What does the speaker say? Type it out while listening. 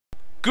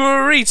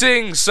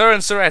Greetings, Sir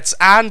and Sirettes,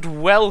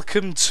 and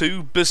welcome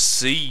to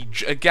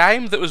Besiege, a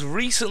game that was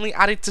recently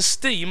added to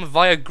Steam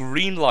via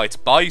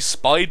Greenlight by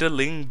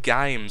Spiderling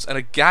Games, and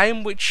a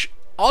game which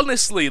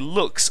honestly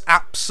looks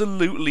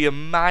absolutely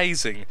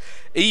amazing,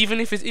 even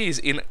if it is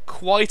in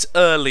quite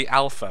early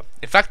alpha.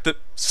 In fact,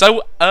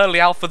 so early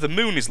alpha the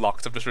moon is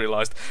locked, I've just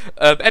realised.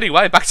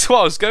 Anyway, back to what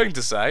I was going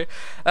to say.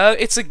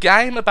 It's a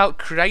game about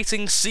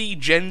creating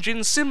siege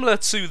engines similar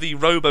to the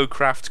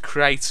Robocraft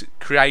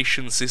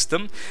creation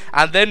system,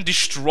 and then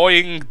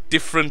destroying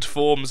different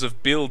forms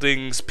of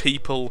buildings,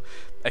 people,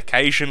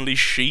 occasionally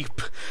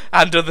sheep,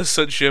 and other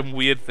such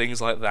weird things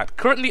like that.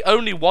 Currently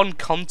only one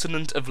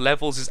continent of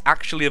levels is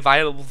actually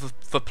available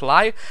for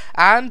play,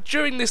 and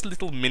during this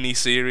little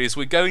mini-series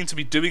we're going to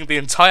be doing the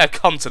entire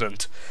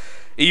continent,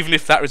 even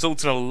if that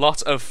results in a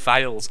lot of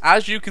fails.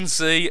 As you can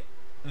see,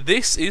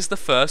 this is the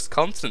first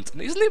continent,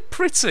 and isn't it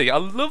pretty? I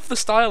love the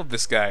style of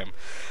this game.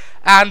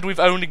 And we've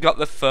only got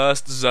the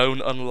first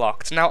zone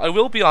unlocked. Now, I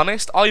will be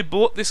honest, I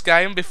bought this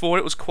game before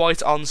it was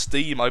quite on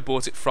Steam. I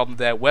bought it from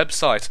their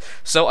website,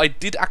 so I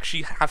did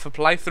actually have a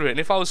playthrough, and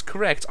if I was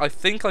correct, I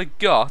think I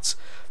got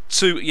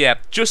to,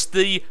 just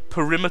the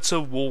perimeter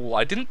wall.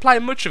 I didn't play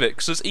much of it,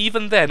 because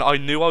even then I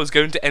knew I was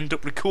going to end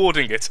up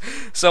recording it,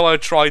 so I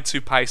tried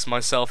to pace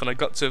myself, and I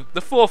got to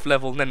the 4th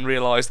level and then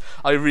realised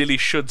I really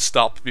should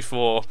stop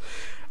before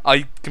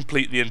I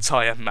complete the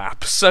entire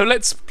map. So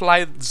let's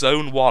play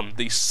Zone 1,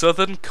 the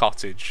Southern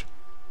Cottage.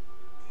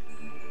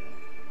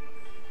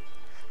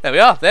 There we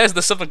are, there's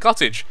the Southern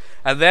Cottage,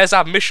 and there's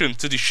our mission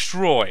to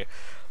destroy.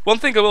 One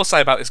thing I will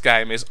say about this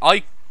game is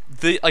I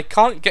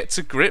can't get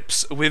to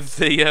grips with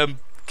the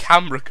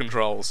camera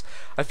controls.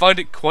 I find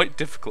it quite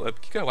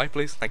difficult. Can you go away,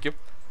 please? Thank you.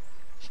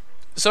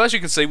 So as you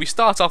can see, we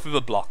start off with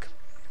a block.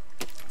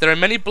 There are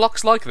many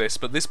blocks like this,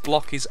 but this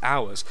block is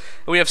ours.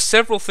 And we have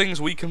several things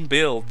we can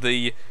build.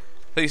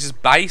 This is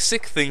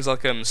basic things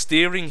like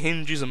steering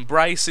hinges and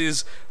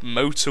braces,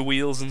 motor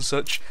wheels and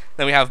such.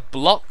 Then we have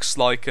blocks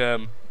like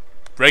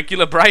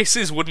regular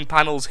braces, wooden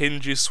panels,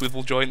 hinges,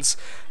 swivel joints.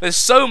 There's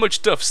so much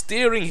stuff.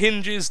 Steering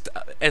hinges,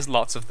 there's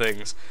lots of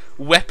things.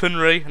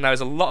 Weaponry, and there's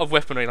a lot of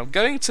weaponry. And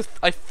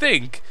I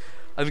think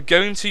I'm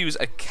going to use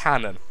a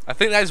cannon. I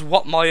think that is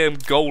what my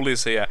goal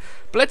is here.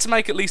 But let's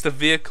make at least a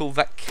vehicle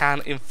that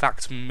can in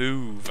fact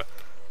move.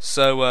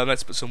 So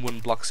let's put some wooden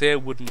blocks here,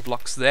 wooden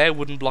blocks there,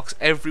 wooden blocks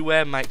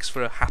everywhere, makes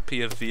for a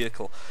happier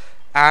vehicle.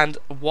 And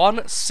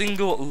one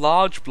single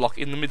large block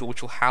in the middle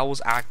which will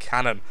house our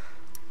cannon,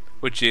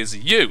 which is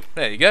you.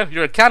 There you go,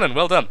 you're a cannon,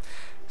 well done.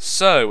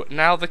 So,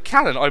 now the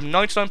cannon, I'm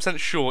 99%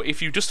 sure if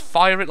you just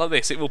fire it like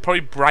this, it will probably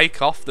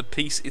break off the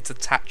piece it's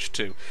attached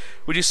to,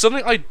 which is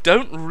something I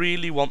don't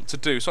really want to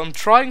do. So I'm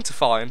trying to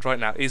find right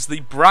now is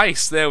the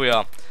brace, there we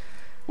are,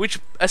 which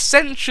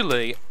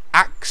essentially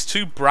acts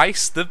to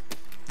brace the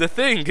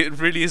thing. It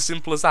really is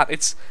simple as that.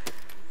 It's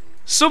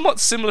somewhat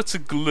similar to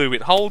glue.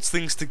 It holds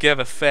things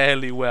together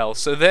fairly well.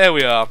 So there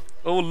we are,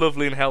 all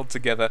lovely and held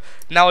together.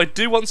 Now I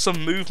do want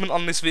some movement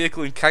on this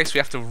vehicle in case we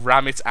have to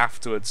ram it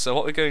afterwards. So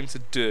what we're going to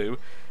do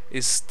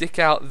is stick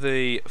out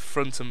the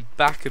front and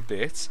back a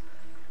bit.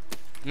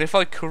 And if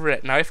I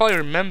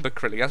remember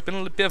correctly, it's been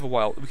a bit of a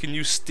while, we can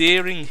use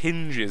steering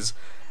hinges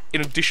in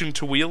addition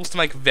to wheels to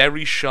make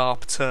very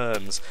sharp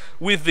turns,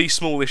 with the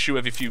small issue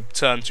of if you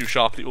turn too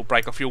sharply it will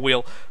break off your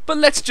wheel, but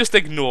let's just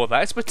ignore that.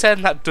 Let's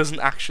pretend that doesn't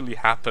actually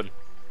happen.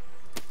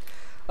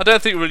 I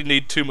don't think we really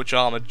need too much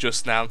armour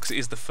just now because it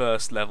is the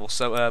first level.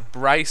 So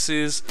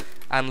braces,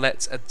 and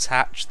let's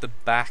attach the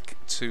back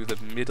to the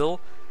middle,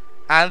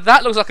 and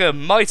that looks like a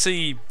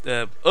mighty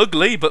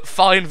ugly but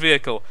fine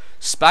vehicle.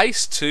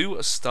 Space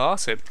to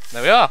start it.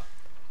 There we are.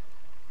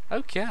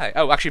 Okay.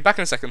 Oh, actually, back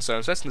in a second, so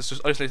I just need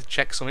to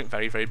check something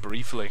very, very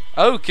briefly.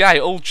 Okay,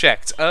 all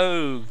checked.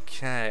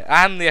 Okay,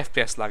 and the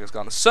FPS lag has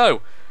gone.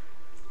 So,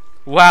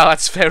 wow,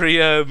 that's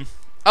very,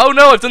 Oh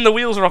no, I've done the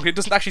wheels wrong. It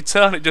doesn't actually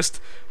turn, it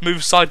just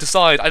moves side to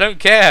side. I don't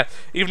care,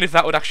 even if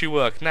that would actually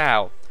work.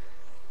 Now,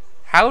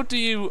 how do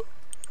you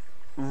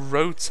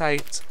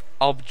rotate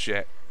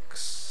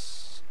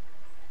objects?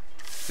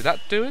 Did that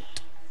do it?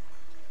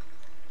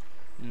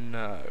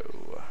 No.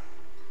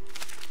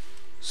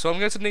 So what I'm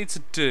going to need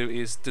to do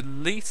is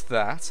delete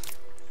that.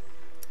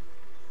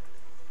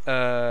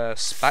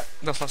 That's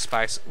not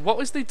space. What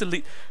was the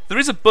delete? There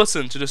is a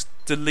button to just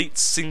delete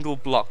single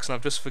blocks, and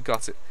I've just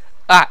forgot it.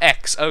 Ah,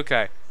 X.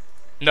 Okay.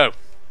 No.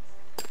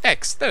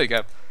 X. There we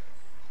go.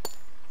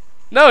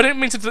 No, I didn't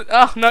mean to.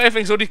 Oh no,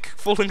 everything's already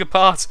falling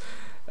apart.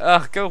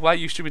 Go away.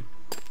 You stupid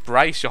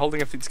brace. You're holding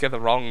everything together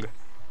wrong.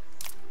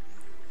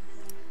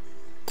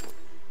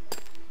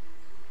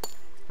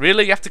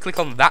 Really? You have to click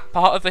on that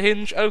part of the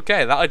hinge?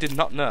 Okay, that I did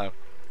not know.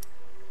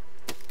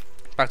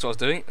 Back to what I was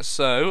doing.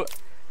 So,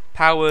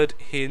 powered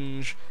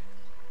hinge.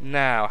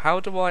 Now, how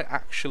do I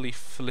actually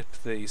flip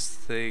these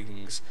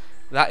things?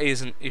 That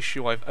is an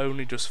issue I've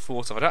only just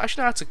thought of. I don't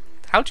actually know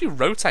how do you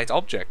rotate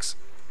objects?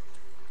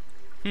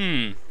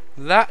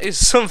 That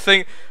is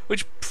something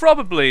which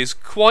probably is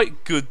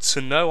quite good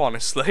to know,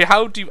 honestly.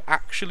 How do you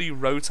actually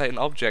rotate an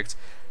object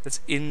that's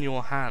in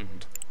your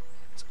hand?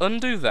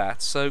 undo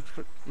that. So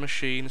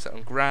machine set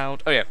on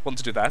ground. Oh yeah, want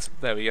to do that.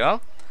 There we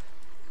are.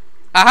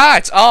 Aha,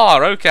 it's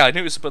R. Okay, I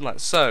knew it was a button like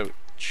that. So it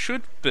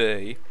should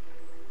be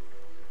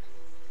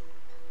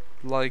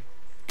like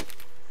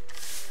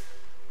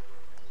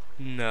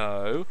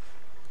no.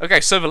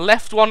 Okay, so the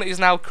left one is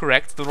now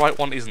correct. The right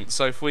one isn't.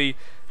 So if we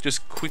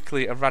just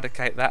quickly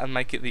eradicate that and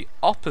make it the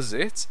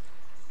opposite,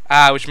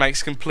 which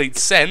makes complete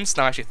sense.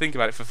 Now actually think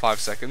about it for 5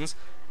 seconds.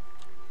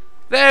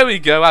 There we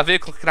go. Our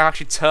vehicle can now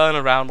actually turn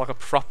around like a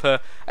proper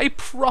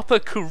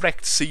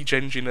correct siege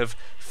engine of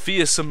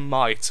fearsome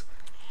might.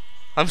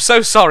 I'm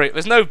so sorry.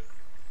 There's no.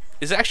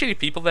 Is there actually any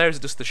people there? Or is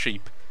it just the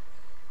sheep?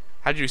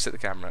 How do you reset the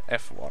camera?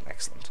 F1.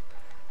 Excellent.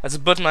 That's a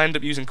button I end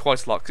up using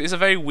quite a lot because it's a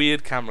very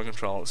weird camera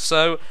control.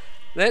 So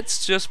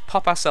let's just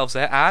pop ourselves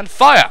there and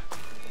fire.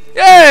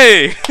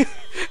 Yay!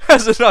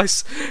 That's a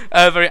nice,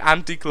 very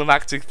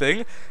anticlimactic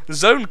thing.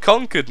 Zone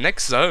conquered.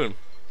 Next zone.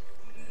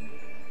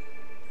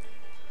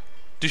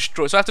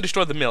 Destroy. So I have to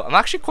destroy the mill. I'm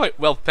actually quite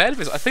well prepared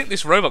for this. I think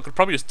this robot could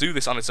probably just do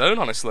this on its own,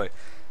 honestly.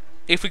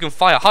 If we can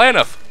fire high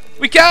enough.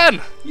 We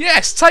can!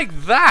 Yes, take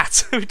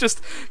that! We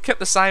just kept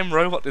the same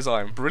robot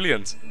design.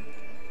 Brilliant.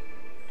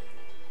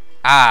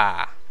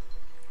 Ah.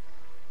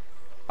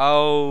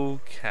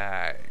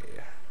 Okay.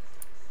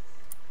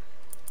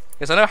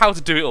 Yes, I know how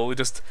to do it all. It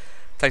just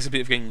takes a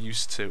bit of getting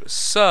used to.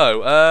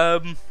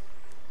 So,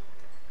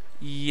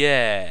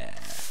 yeah.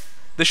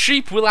 The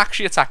sheep will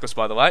actually attack us,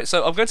 by the way.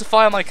 So I'm going to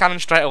fire my cannon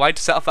straight away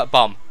to set off that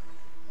bomb.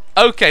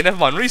 Okay, never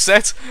mind.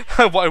 Reset.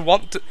 What I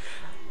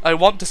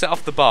want to set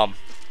off the bomb.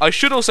 I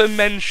should also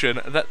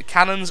mention that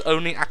cannons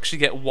only actually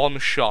get one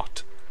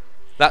shot.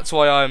 That's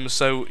why I'm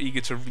so eager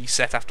to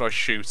reset after I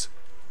shoot.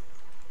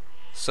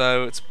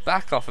 So it's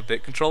back off a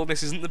bit. Control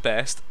this isn't the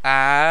best.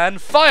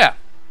 And fire!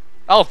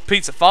 Oh,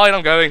 pizza, fine,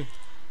 I'm going.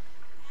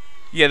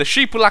 Yeah, the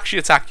sheep will actually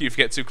attack you if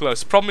you get too close.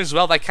 The problem is, as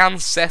well, they can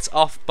set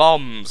off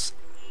bombs.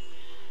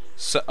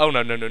 So, oh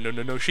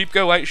no, sheep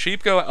go away,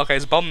 sheep go away. Okay,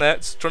 there's a bomb there,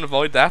 it's trying to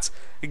avoid that.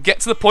 Get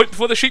to the point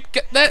before the sheep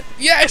get there.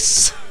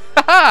 Yes!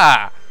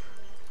 Haha!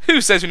 Who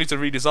says you need to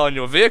redesign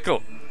your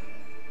vehicle?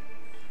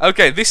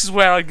 Okay, this is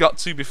where I got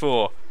to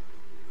before.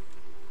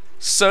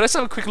 So let's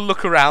have a quick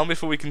look around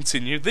before we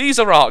continue. These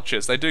are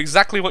archers. They do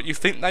exactly what you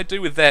think they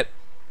do with their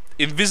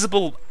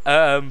invisible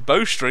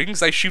bowstrings.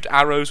 They shoot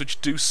arrows which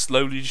do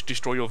slowly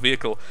destroy your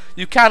vehicle.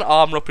 You can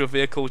armor up your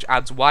vehicle, which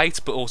adds weight,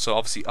 but also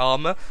obviously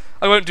armor.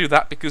 I won't do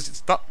that because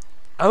it's not.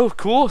 Oh, of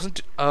course.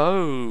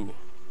 Oh.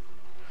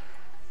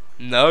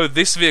 No,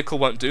 this vehicle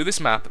won't do this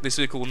map. This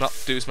vehicle will not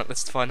do this map.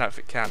 Let's find out if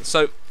it can.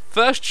 So,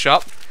 first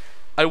shot,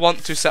 I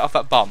want to set off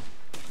that bomb.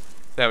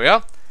 There we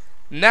are.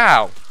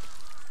 Now,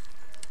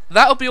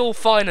 that would be all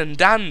fine and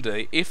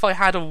dandy if I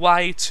had a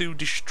way to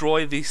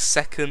destroy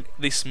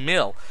this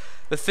mill.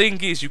 The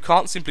thing is, you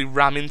can't simply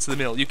ram into the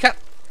mill. You can't.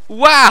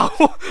 Wow!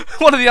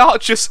 One of the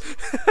archers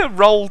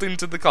rolled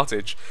into the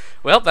cottage.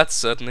 Well, that's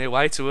certainly a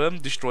way to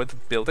destroy the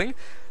building.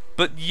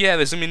 But yeah,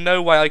 there's going to be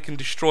no way I can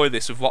destroy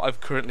this with what I've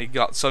currently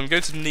got. So I'm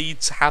going to need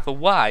to have a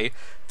way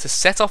to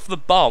set off the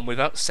bomb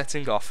without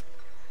setting off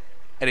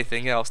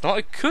anything else. Now what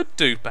I could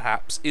do,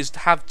 perhaps, is to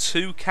have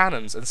two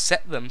cannons and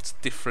set them to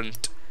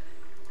different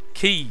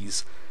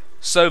keys.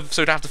 So you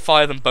don't have to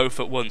fire them both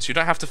at once. You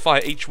don't have to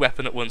fire each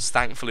weapon at once,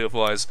 thankfully,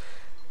 otherwise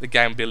the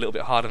game would be a little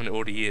bit harder than it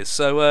already is.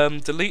 So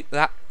delete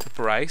that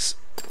brace.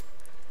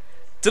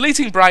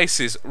 Deleting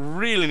braces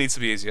really needs to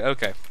be easier.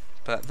 Okay,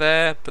 put that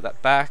there, put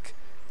that back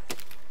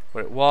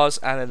where it was,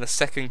 and then the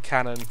second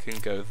cannon can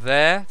go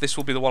there. This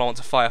will be the one I want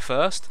to fire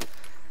first.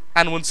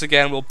 And once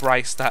again, we'll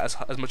brace that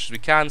as much as we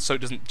can so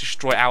it doesn't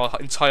destroy our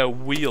entire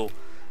wheel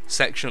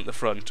section at the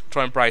front.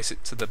 Try and brace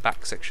it to the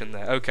back section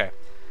there. Okay.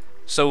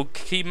 So we'll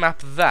key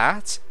map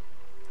that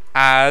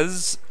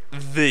as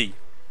V.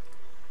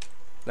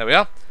 There we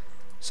are.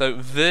 So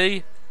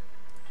V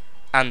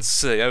and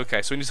C.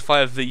 Okay, so we need to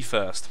fire V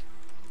first.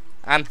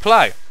 And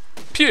play.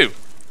 Pew!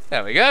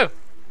 There we go.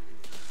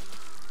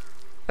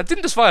 I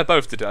didn't just fire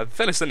both, did I? I'm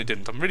fairly certain he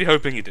didn't. I'm really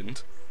hoping he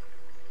didn't.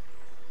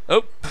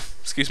 Oh,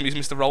 excuse me,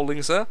 Mr.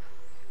 Rolling, sir.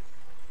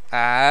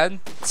 And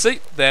see,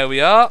 there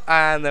we are.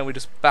 And then we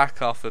just back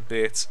off a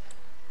bit.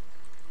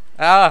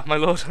 Ah, my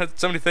lord,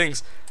 so many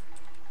things.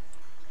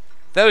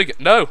 There we go.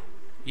 No.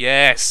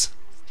 Yes.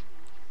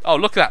 Oh,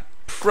 look at that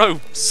pro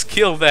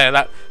skill there.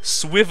 That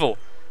swivel.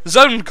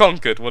 Zone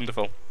conquered.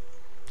 Wonderful.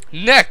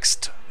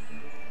 Next.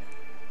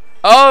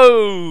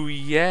 Oh,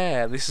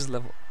 yeah. This is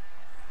level.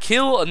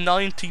 Kill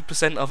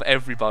 90% of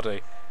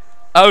everybody.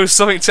 Oh,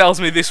 something tells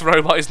me this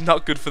robot is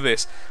not good for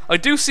this. I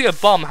do see a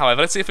bomb,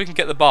 however. Let's see if we can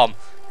get the bomb.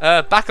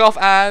 Back off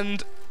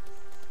and...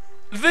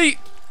 V!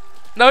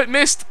 No, it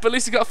missed, but at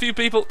least it got a few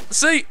people.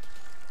 See?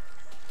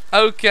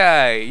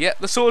 Okay, yeah,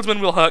 the swordsman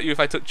will hurt you if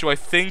I touch you, I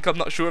think. I'm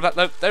not sure of that,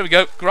 though. There we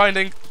go,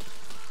 grinding.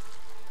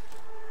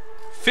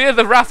 Fear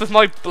the wrath of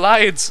my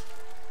blades.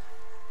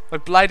 My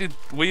bladed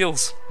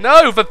wheels.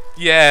 No, but...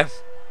 Yeah.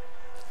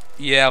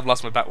 Yeah, I've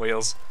lost my back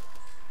wheels.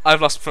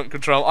 I've lost front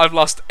control. I've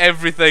lost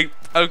everything.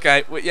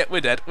 Okay, yeah,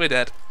 we're dead. We're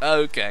dead.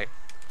 Okay.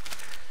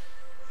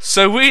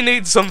 So we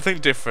need something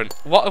different.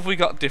 What have we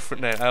got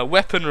different now?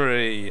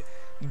 Weaponry.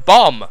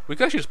 Bomb! We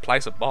could actually just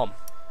place a bomb.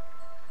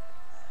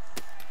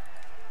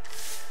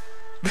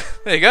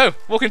 There you go.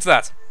 Walk into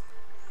that.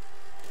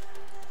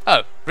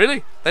 Oh,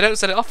 really? They don't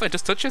set it off, they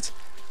just touch it?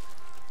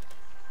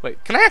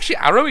 Wait, can I actually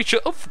arrow each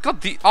other? Oh,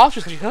 God, the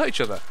archers actually hurt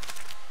each other.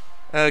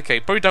 Okay,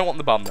 probably don't want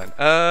the bomb then.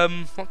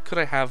 What could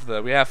I have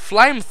there? We have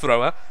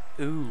flamethrower.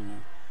 Ooh.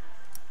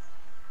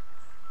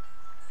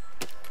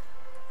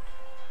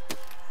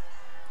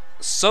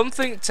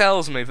 Something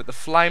tells me that the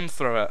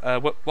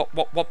flamethrower,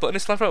 what button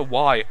is flamethrower?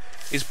 Y,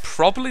 is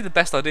probably the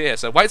best idea.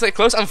 So wait till it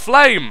close and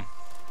flame!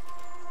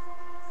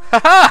 Ha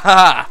ha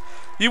ha!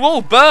 You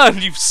all burn,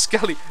 you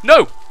skelly.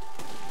 No!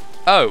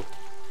 Oh.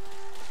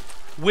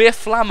 We're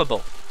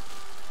flammable.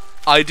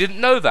 I didn't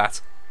know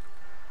that.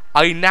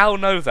 I now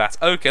know that.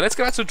 Okay, let's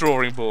go back to the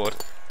drawing board.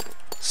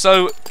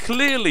 So,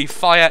 clearly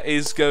fire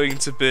is going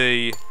to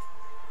be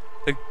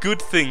a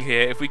good thing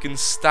here if we can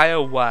stay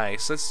away.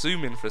 So let's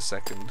zoom in for a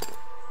second.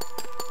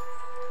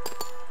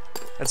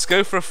 Let's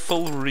go for a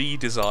full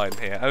redesign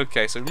here.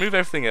 Okay, so remove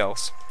everything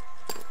else.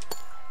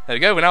 There we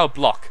go, we're now a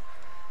block.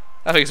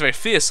 I think it's a very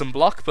fearsome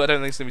block, but I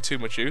don't think it's going to be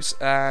too much use.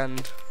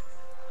 And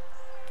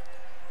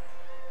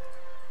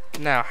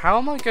now, how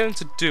am I going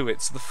to do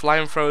it so the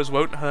flamethrowers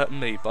won't hurt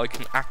me, but I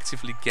can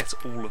actively get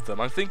all of them?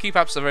 I'm thinking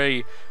perhaps a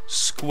very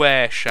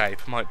square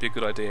shape might be a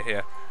good idea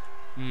here.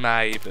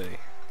 Maybe.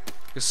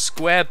 A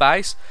square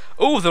base.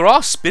 Oh, there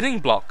are spinning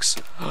blocks.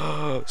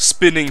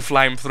 Spinning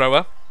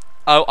flamethrower.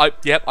 Oh,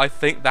 yep, I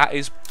think that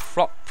is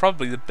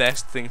probably the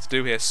best thing to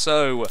do here.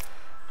 So,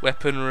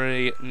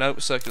 weaponry, no,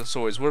 circular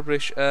saw is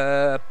rubbish.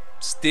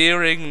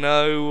 Steering,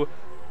 no.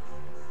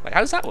 Wait, how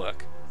does that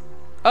work?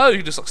 Oh, you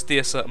can just like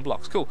steer certain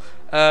blocks. Cool.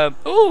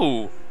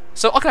 Ooh,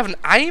 so I can have an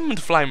aimed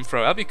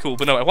flamethrower. That'd be cool.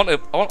 But no, I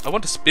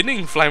want a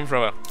spinning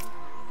flamethrower.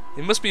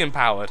 It must be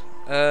empowered.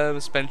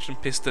 Suspension,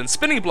 piston,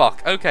 spinning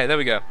block. Okay, there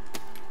we go.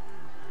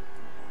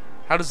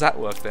 How does that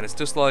work then? It's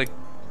just like,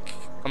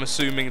 I'm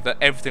assuming that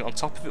everything on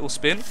top of it will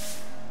spin.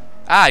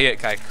 Ah, yeah.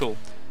 Okay, cool.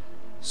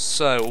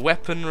 So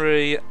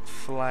weaponry,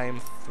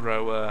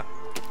 flamethrower.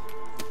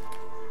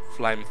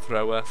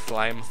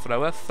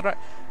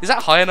 Is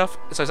that high enough?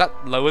 So is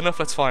that low enough?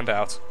 Let's find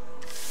out.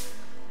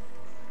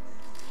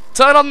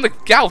 Turn on the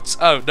gout!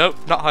 Oh, no,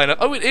 not high enough.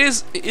 Oh, it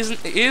is! It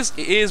isn't. It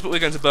is, but we're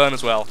going to burn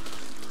as well.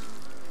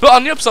 But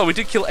on the upside, we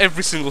did kill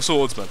every single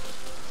swordsman.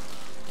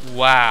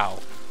 Wow.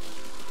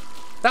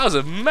 That was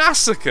a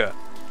massacre!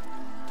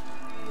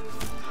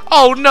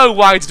 Oh, no,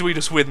 why did we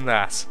just win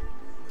that?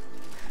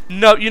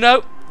 No, you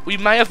know, we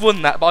may have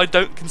won that, but I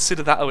don't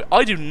consider that a win.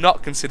 I do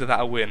not consider that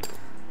a win.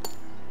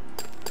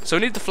 So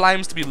we need the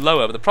flames to be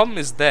lower, but the problem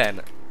is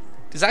then,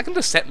 is that going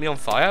to set me on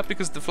fire?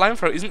 Because the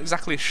flamethrower isn't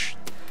exactly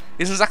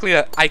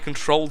a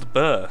controlled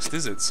burst,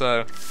 is it?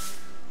 So,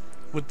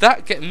 would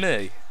that get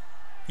me?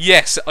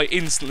 Yes, I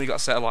instantly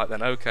got set alight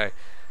then, okay.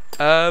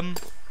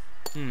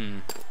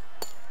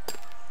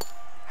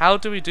 How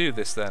do we do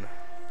this then?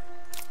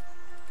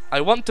 I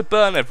want to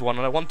burn everyone,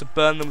 and I want to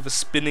burn them with a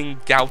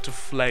spinning gout of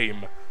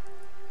flame.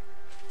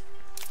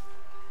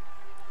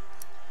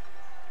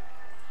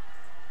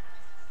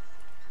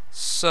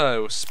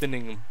 So,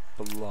 spinning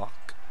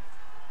block.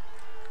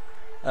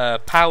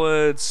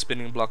 Powered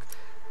spinning block.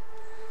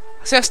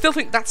 See, I still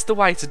think that's the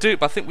way to do it,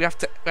 but I think we have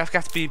to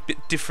be a bit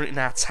different in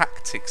our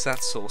tactics,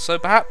 that's all. So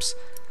perhaps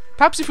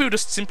if we were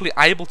just simply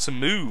able to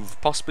move,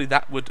 possibly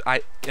that would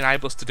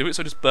enable us to do it,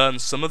 so just burn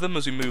some of them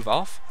as we move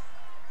off.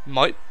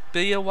 Might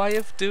be a way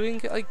of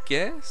doing it, I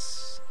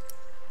guess.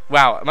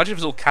 Wow, imagine if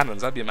it was all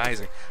cannons, that'd be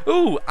amazing.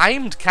 Ooh,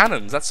 aimed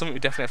cannons, that's something we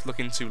definitely have to look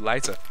into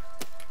later.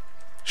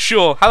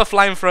 Sure, have a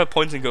flamethrower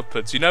pointing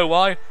upwards. You know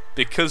why?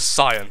 Because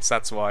science,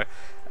 that's why.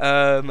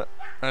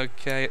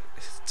 Okay,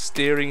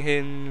 steering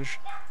hinge.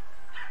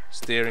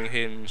 Steering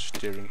hinge,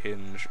 steering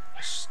hinge,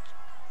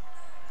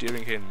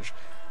 steering hinge.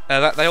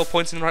 They all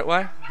point in the right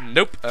way?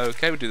 Nope.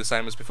 Okay, we'll do the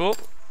same as before.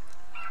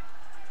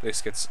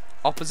 This gets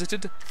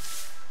opposited.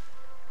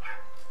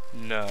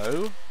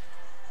 No.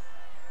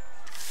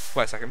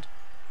 Wait a second.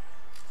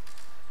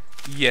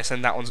 Yes,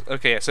 and that one's...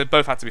 Okay, yeah, so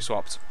both had to be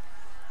swapped.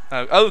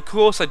 Oh, of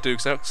course they do,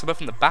 because they're both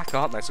from the back,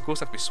 aren't they? So of course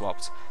they have to be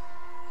swapped.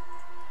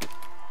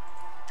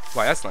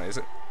 Wait, that's not, is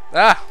it?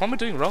 Ah, what am I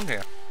doing wrong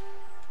here?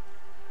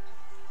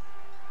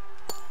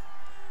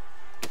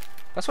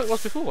 That's what it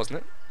was before, wasn't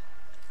it?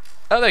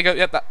 Oh, there you go.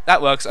 Yep,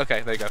 that works.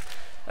 Okay, there you go.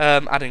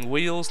 Adding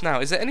wheels. Now,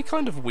 is there any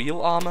kind of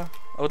wheel armor?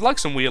 I would like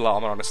some wheel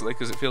armor, honestly,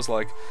 because it feels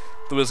like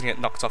the wheels can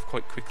get knocked off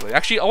quite quickly.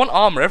 Actually, I want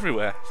armor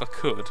everywhere, if I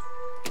could.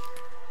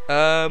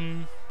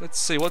 Let's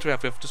see, what do we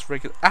have? We have just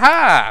regular...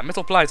 Aha!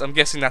 Metal plates. I'm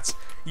guessing that's...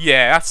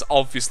 Yeah, that's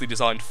obviously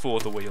designed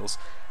for the wheels.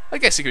 I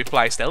guess it could be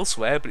placed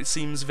elsewhere, but it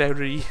seems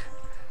very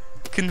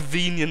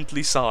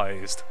conveniently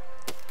sized.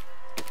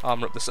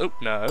 Armor up the... Oh,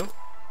 no.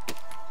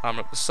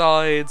 Armor up the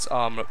sides,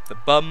 armor up the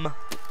bum.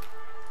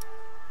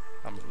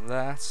 Armor up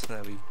that,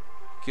 there we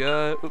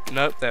go. Oop,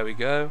 nope, there we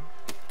go.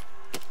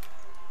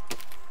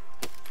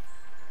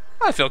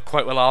 I feel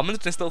quite well armoured in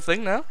this little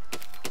thing now.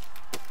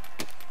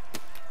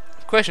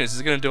 The question is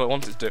it going to do what I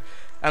want it to do?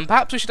 And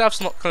perhaps we should have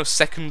some kind of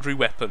secondary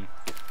weapon.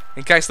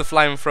 in case the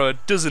flamethrower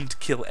doesn't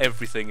kill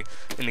everything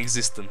in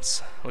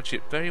existence, which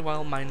it very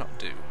well may not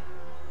do.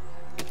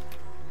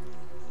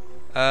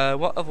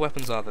 What other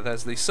weapons are there?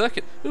 There's the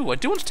circuit. Ooh, I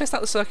do want to test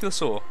out the circular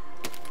saw.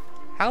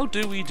 How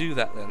do we do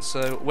that then?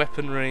 So,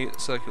 weaponry,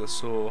 circular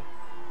saw.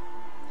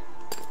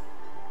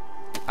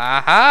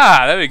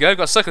 Aha! There we go.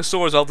 Got circular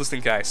saw as well, just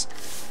in case.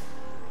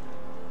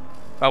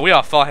 Well, we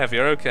are far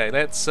heavier. Okay,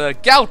 let's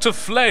gout of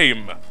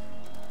flame.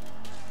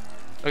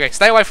 Okay,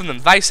 stay away from them.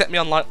 They set me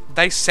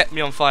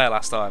on fire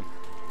last time.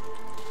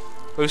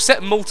 We've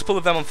set multiple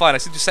of them on fire.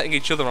 Instead of just setting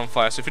each other on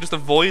fire. So if you just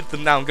avoid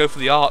them now and go for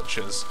the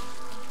archers.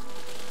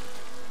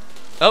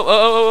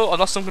 Oh! I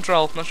lost some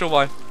control. Not sure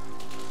why.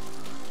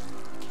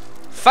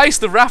 Face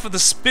the wrath of the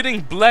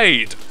spinning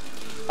blade.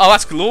 Oh,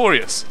 that's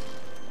glorious.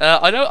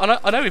 I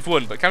know we've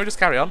won, but can we just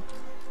carry on?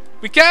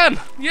 We can!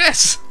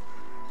 Yes!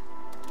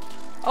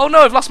 Oh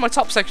no, I've lost my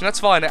top section. That's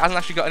fine. It hasn't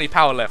actually got any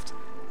power left.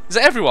 Is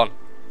that everyone?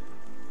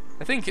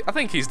 I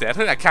think he's dead. I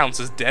think that counts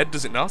as dead,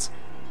 does it not?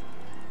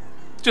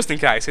 Just in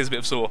case. Here's a bit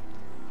of saw.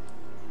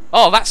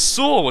 Oh, that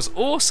saw was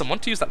awesome. I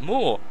want to use that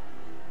more.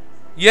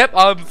 Yep,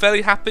 I'm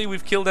fairly happy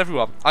we've killed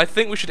everyone. I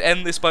think we should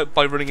end this by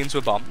running into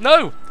a bomb.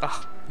 No!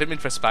 Ugh, didn't mean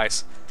to press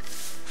space.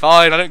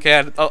 Fine, I don't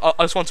care. I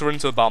just want to run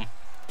into a bomb.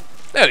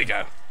 There we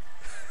go.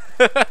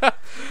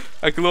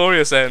 A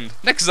glorious end.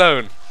 Next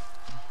zone.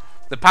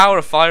 The power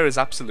of fire is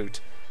absolute.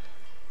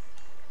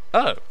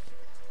 Oh.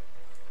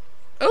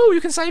 Oh, you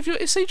can save your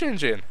siege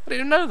engine. I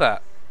didn't even know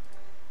that.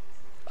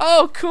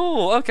 Oh,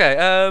 cool.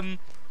 Okay,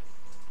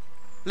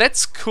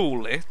 let's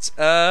call it,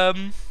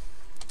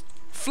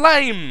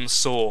 Flame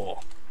Saw.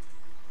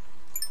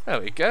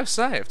 There we go,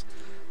 saved.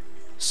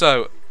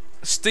 So,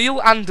 steal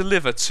and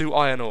deliver 2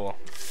 iron ore.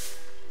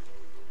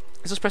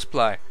 Let's just press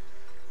play.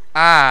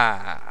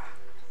 Ah.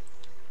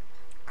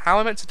 How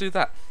am I meant to do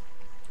that?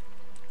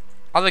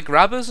 Are they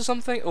grabbers or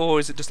something? Or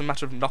is it just a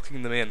matter of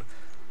knocking them in?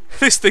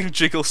 This thing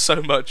jiggles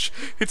so much.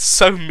 It's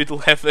so middle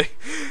heavy.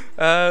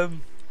 I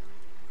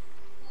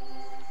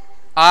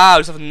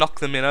just have to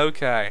knock them in,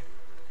 okay.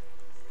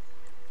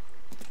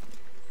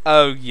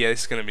 Oh yeah,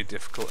 this is going to be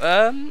difficult.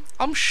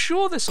 I'm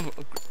sure there's some...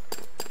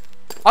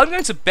 I'm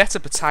going to bet a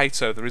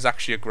potato there is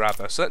actually a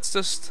grabber. So let's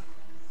just...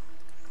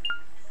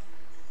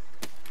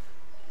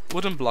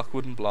 Wooden block,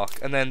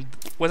 and then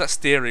where's that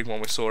steering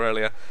one we saw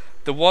earlier?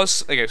 There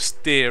was, there you go,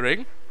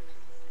 steering.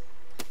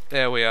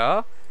 There we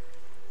are.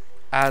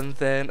 And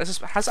then, how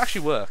does it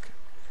actually work?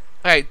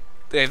 Okay,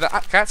 yeah,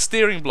 that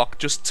steering block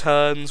just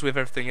turns with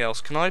everything else.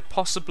 Can I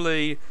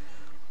possibly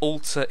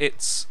alter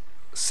its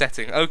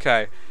setting?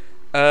 Okay.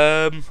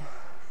 How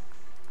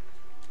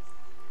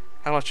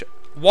much?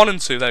 1 and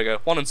 2, there we go,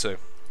 1 and 2.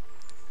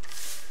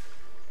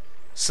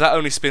 So that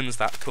only spins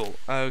that, cool.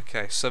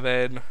 Okay, so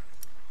then...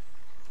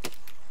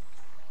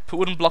 Put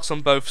wooden blocks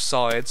on both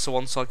sides, so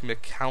one side can be a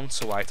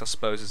counterweight, I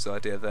suppose is the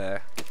idea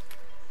there.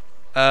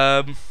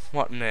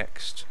 What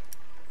next?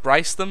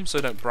 Brace them so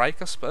they don't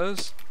break, I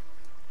suppose.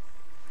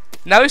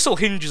 Now this all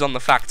hinges on the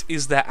fact,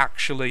 is there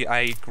actually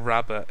a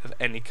grabber of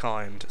any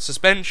kind?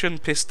 Suspension,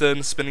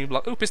 piston, spinning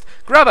block... Ooh, piston!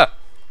 Grabber!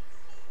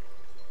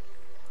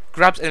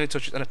 Grabs any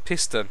touches, and a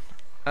piston.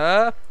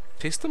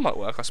 Piston might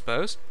work, I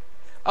suppose.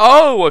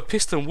 Oh, a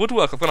piston would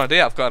work. I've got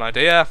an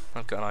idea.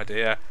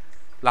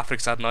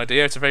 Laphrix had an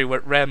idea. It's a very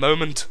rare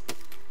moment.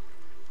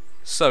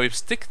 So we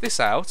stick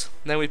this out,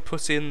 then we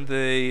put in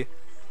the...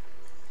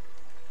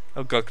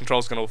 Oh god,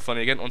 control's gone all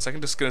funny again. 1 second,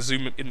 just gonna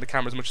zoom in the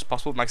camera as much as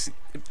possible.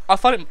 I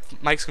find it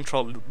makes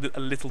control a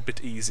little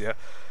bit easier.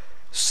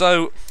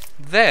 So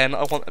then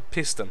I want a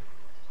piston,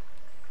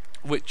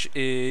 which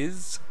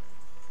is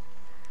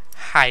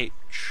H.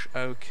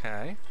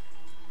 Okay,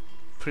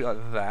 put it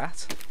like that.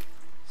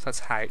 So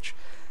that's H,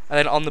 and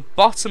then on the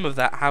bottom of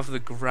that have the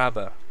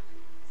grabber.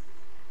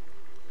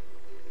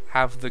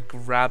 There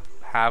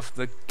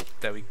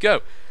we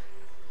go.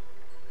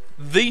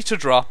 V to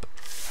drop,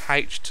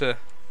 H to...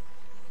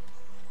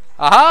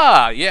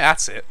 Aha! Yeah,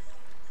 that's it.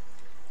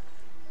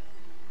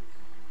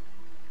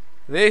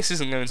 This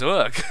isn't going to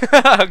work.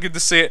 Good to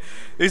see it.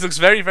 This looks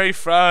very, very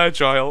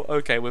fragile.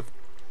 Okay, I've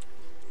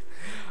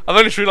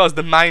only just realised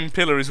the main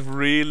pillar is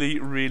really,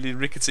 really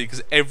rickety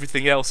because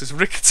everything else is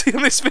rickety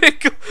on this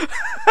vehicle.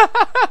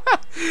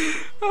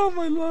 Oh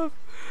my love.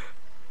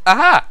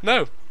 Aha!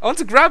 No, I want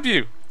to grab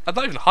you. I'm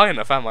not even high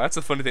enough, am I? That's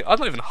the funny thing. I'm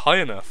not even high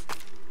enough.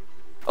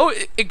 Oh,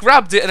 it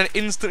grabbed it and then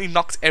instantly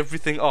knocked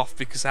everything off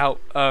because how...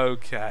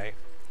 Okay.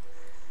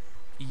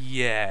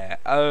 Yeah.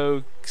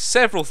 Oh,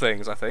 several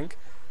things, I think.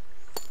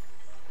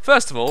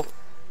 First of all,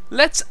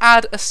 let's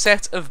add a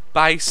set of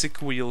basic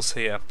wheels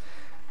here.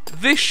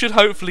 This should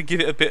hopefully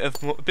give it a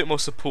bit more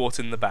support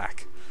in the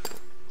back,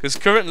 because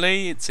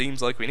currently it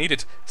seems like we need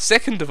it.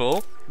 Second of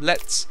all,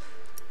 let's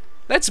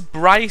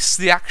brace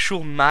the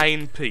actual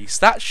main piece.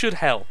 That should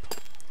help.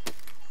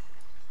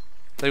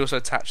 They also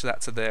attach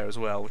that to there as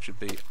well, which would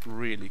be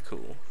really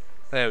cool.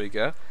 There we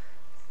go.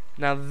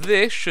 Now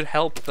this should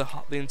help the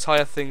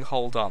entire thing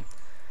hold on.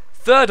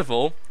 Third of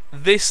all,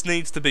 this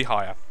needs to be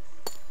higher.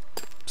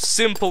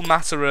 Simple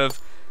matter of,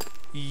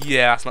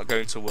 yeah, that's not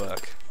going to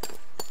work.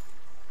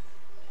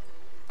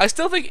 I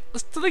still think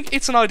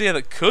it's an idea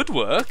that could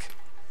work.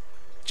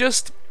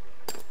 Just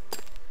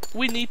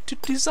we need to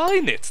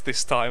design it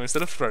this time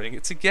instead of throwing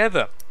it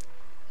together.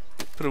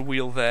 Put a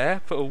wheel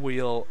there. Put a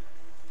wheel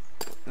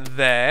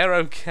there.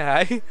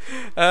 Okay.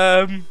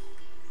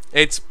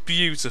 It's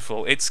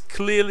beautiful. It's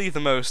clearly the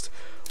most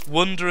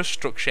wondrous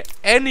structure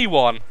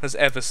anyone has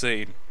ever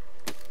seen.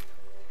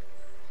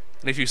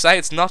 And if you say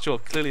it's not, you're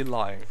clearly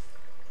lying.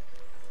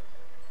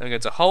 And we're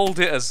going to hold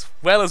it as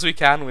well as we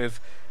can with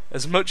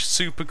as much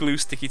super glue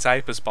sticky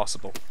tape as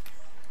possible.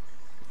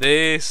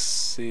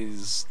 This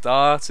is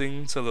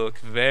starting to look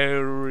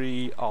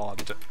very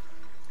odd.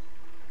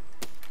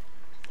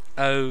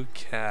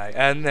 Okay,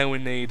 and then we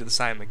need the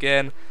same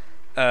again.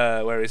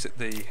 Where is it?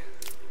 The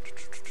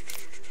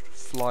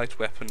flight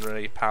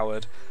weaponry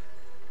powered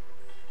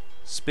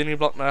spinning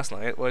block. No, that's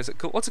not it. What is it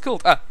called? What's it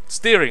called? Ah,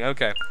 steering.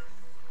 Okay.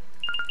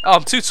 Oh,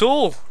 I'm too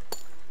tall.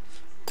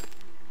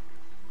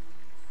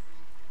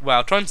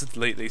 Wow, trying to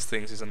delete these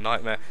things is a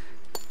nightmare.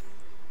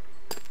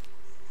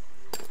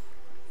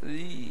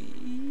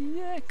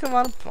 Yeah, come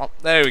on. Oh,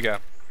 there we go.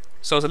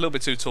 So I was a little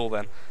bit too tall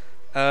then.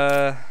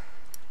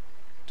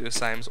 Do the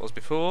same as it was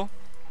before.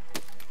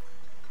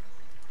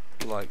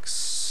 Like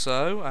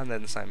so, and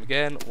then the same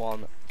again.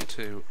 1,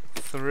 2,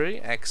 3.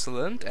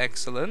 Excellent,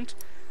 excellent.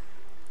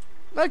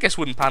 I guess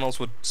wooden panels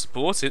would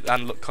support it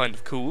and look kind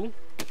of cool,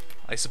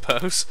 I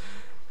suppose.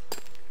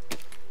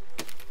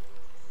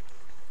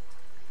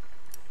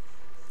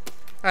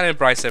 And then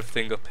brace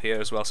everything up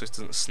here as well so it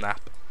doesn't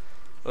snap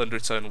under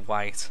its own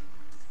weight.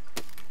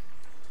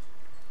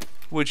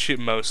 Which it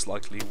most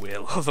likely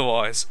will,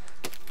 otherwise.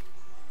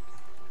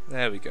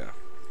 There we go.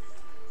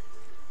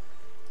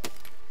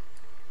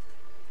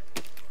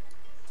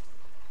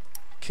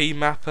 Key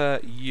mapper,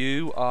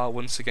 you are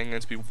once again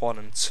going to be 1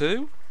 and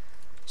 2.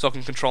 So I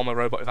can control my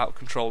robot without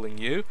controlling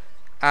you.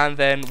 And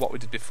then what we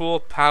did before,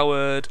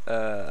 powered,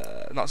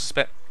 not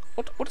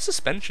what does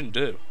suspension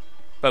do?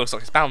 Well, it looks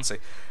like it's bouncy.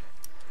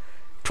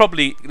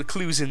 Probably the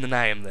clue's in the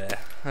name there.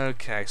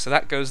 Okay, so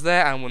that goes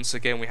there, and once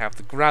again we have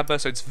the grabber.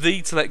 So it's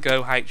V to let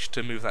go, H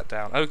to move that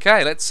down.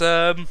 Okay, let's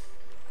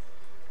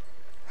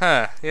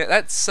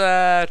let's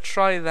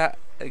try that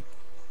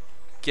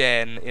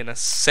again in a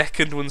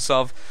second once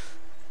I've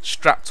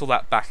strapped all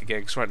that back again,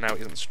 because right now it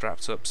isn't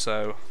strapped up.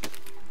 So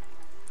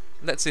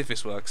let's see if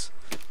this works.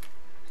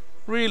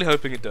 Really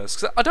hoping it does,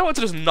 because I don't want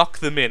to just knock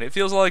them in. It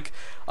feels like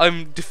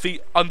I'm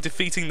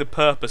defeating the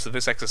purpose of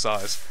this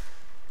exercise.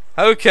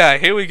 Okay,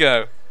 here we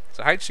go.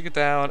 So H to go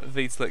down,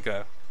 V to let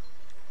go.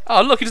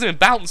 Oh look, he doesn't even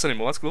bounce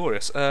anymore. That's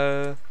glorious.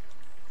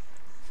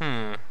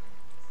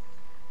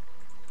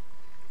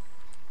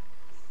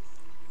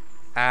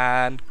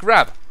 And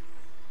grab.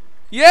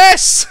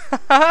 Yes!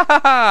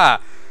 And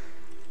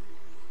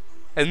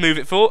move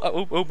it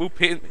forward.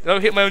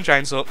 Hit my own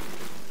chainsaw.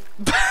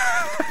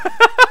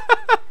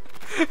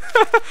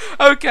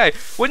 Okay,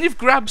 when you've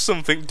grabbed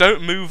something,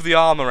 don't move the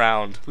arm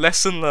around.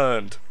 Lesson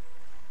learned.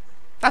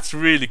 That's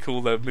really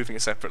cool though, moving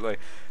it separately.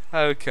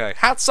 Okay,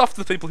 hats off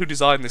to the people who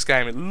designed this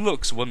game. It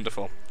looks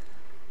wonderful.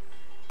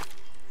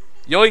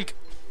 Yoink!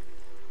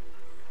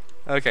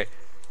 Okay,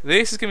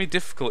 this is going to be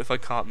difficult if I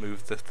can't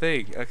move the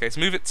thing. Okay, so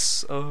move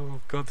it.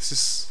 Oh god, this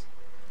is...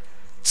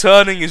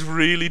 Turning is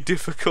really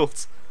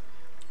difficult.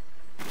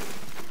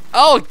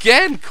 Oh,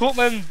 again! Caught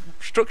my own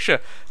structure.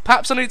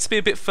 Perhaps I need to be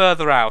a bit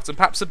further out, and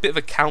perhaps a bit of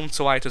a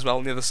counterweight as well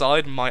on the other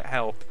side might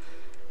help.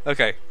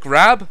 Okay,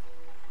 grab.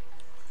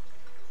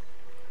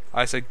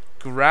 I say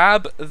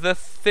grab the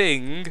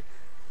thing,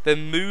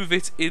 then move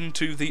it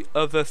into the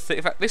other thing.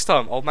 In fact, this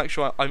time I'll make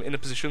sure I'm in a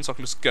position so I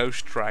can just go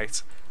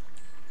straight.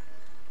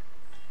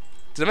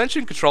 Did I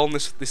mention controlling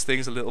this thing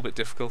is a little bit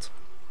difficult?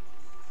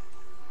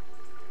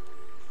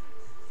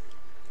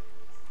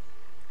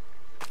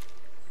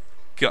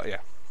 Got ya.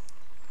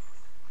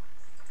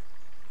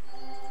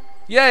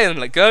 Yay, and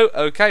let go.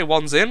 Okay,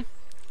 one's in.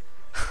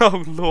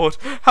 Oh lord,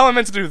 how am I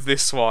meant to do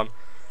this one?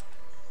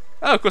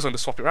 Oh, of course I'm going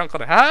to swap it around,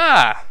 can't I?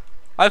 Ah!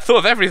 I thought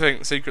of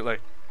everything secretly.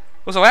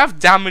 Also, I have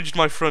damaged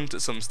my front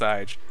at some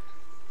stage.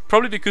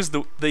 Probably because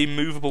the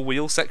movable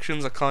wheel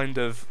sections are kind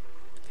of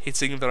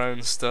hitting their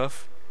own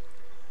stuff.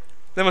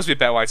 There must be a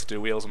better way to do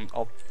wheels, and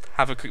I'll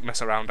have a quick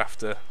mess around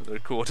after the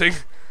recording.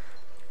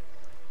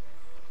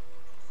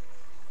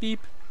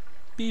 Beep,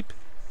 beep,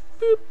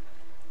 boop.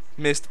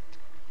 Missed.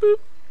 Boop.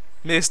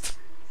 Missed.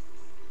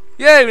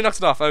 Yay, we knocked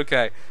it off.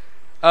 Okay.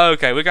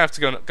 Okay, we're going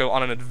to have to go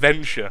on an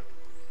adventure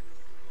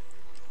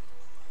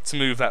to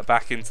move that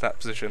back into that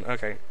position.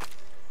 Okay.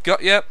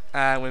 Got ya.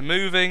 And we're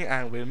moving,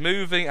 and we're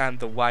moving, and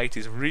the weight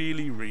is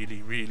really,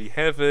 really, really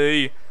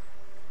heavy.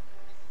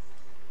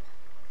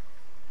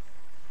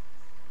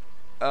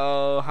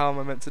 Oh, how am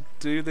I meant to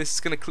do this? It's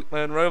going to click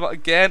my own robot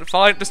again.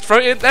 Fine, just throw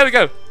it in. There we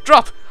go.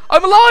 Drop.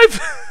 I'm alive!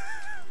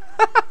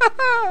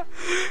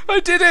 I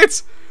did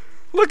it!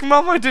 Look,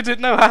 Mum, I did it.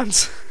 No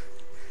hands.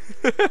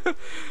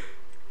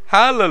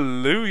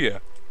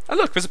 Hallelujah. Oh,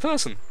 look, there's a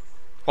person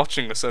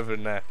watching us over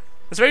in there.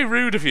 It's very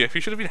rude of you. You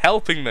should have been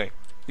helping me.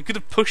 You could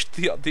have pushed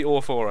the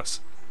ore for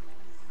us.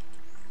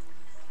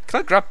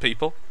 Can I grab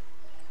people?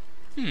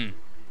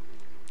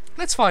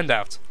 Let's find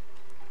out.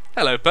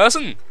 Hello,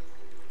 person.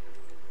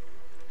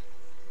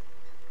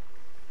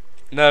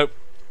 No.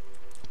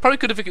 Probably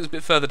could have if it was a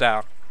bit further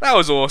down. That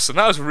was awesome.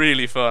 That was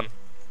really fun.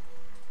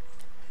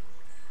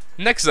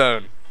 Next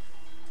zone.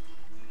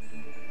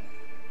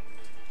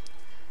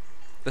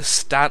 The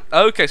stand.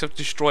 Okay, so I have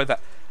to destroy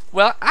that.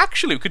 Well,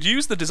 actually, we could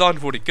use the design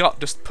we've already got.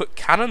 Just put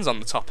cannons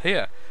on the top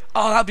here.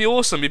 Oh, that'd be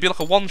awesome. It'd be like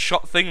a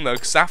one-shot thing, though,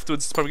 because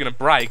afterwards it's probably going to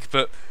break.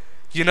 But,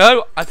 you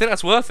know, I think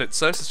that's worth it.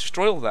 So let's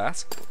destroy all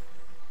that.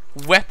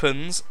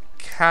 Weapons,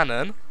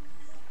 cannon,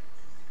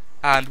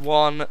 and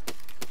one...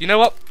 You know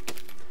what?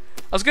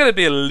 I was going to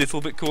be a little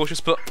bit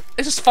cautious, but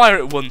let's just fire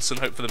it once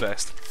and hope for the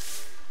best.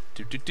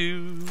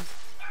 Do-do-do.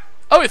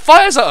 Oh, it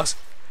fires at us!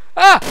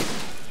 Ah!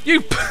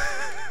 You...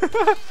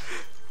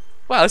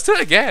 Wow, let's do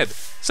it again.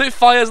 So it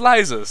fires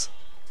lasers.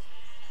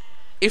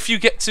 If you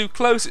get too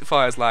close, it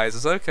fires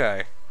lasers.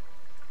 Okay.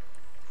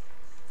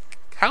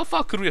 How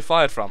far could we have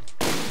fired from?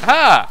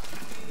 Aha!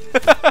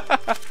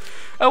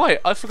 Oh wait,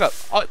 I forgot.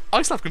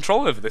 I still have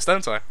control over this,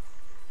 don't I?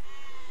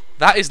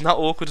 That is not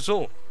awkward at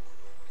all.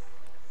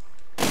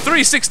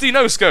 360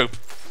 no scope.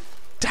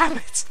 Damn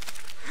it!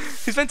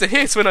 He's meant to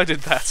hit when I did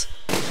that.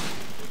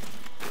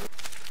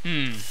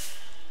 It's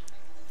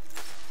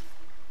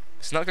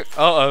not good.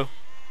 Uh oh.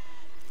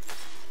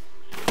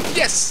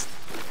 Yes!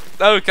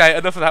 Okay,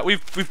 enough of that.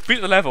 We've beat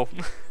the level.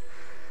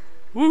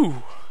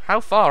 Woo!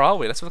 How far are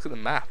we? Let's look at the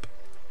map.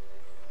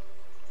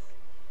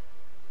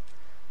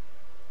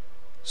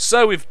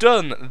 So we've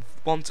done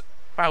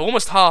wow,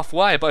 almost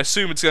halfway, but I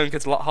assume it's going to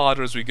get a lot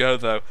harder as we go,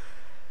 though.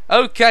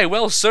 Okay,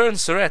 well, sir and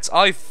sirettes,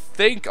 I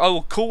think I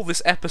will call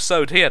this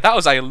episode here. That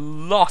was a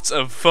lot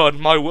of fun,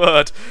 my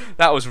word.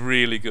 That was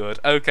really good.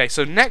 Okay,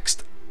 so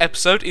next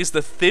episode is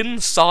the Thin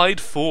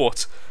Side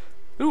Fort.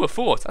 Ooh, a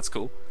fort. That's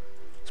cool.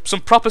 Some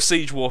proper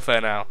siege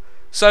warfare now.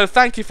 So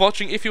thank you for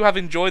watching. If you have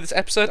enjoyed this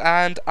episode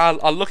and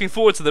are looking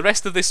forward to the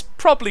rest of this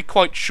probably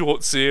quite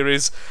short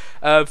series,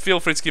 feel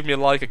free to give me a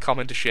like, a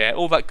comment, a share.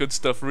 All that good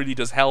stuff really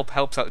does help.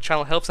 Helps out the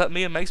channel, helps out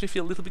me, and makes me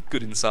feel a little bit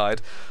good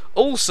inside.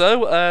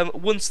 Also,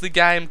 once the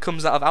game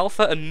comes out of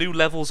alpha and new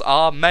levels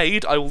are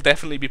made, I will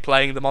definitely be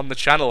playing them on the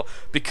channel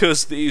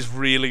because it is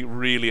really,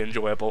 really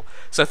enjoyable.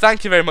 So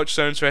thank you very much,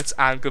 Sir and Threats,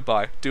 and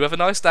goodbye. Do have a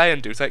nice day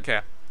and do take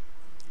care.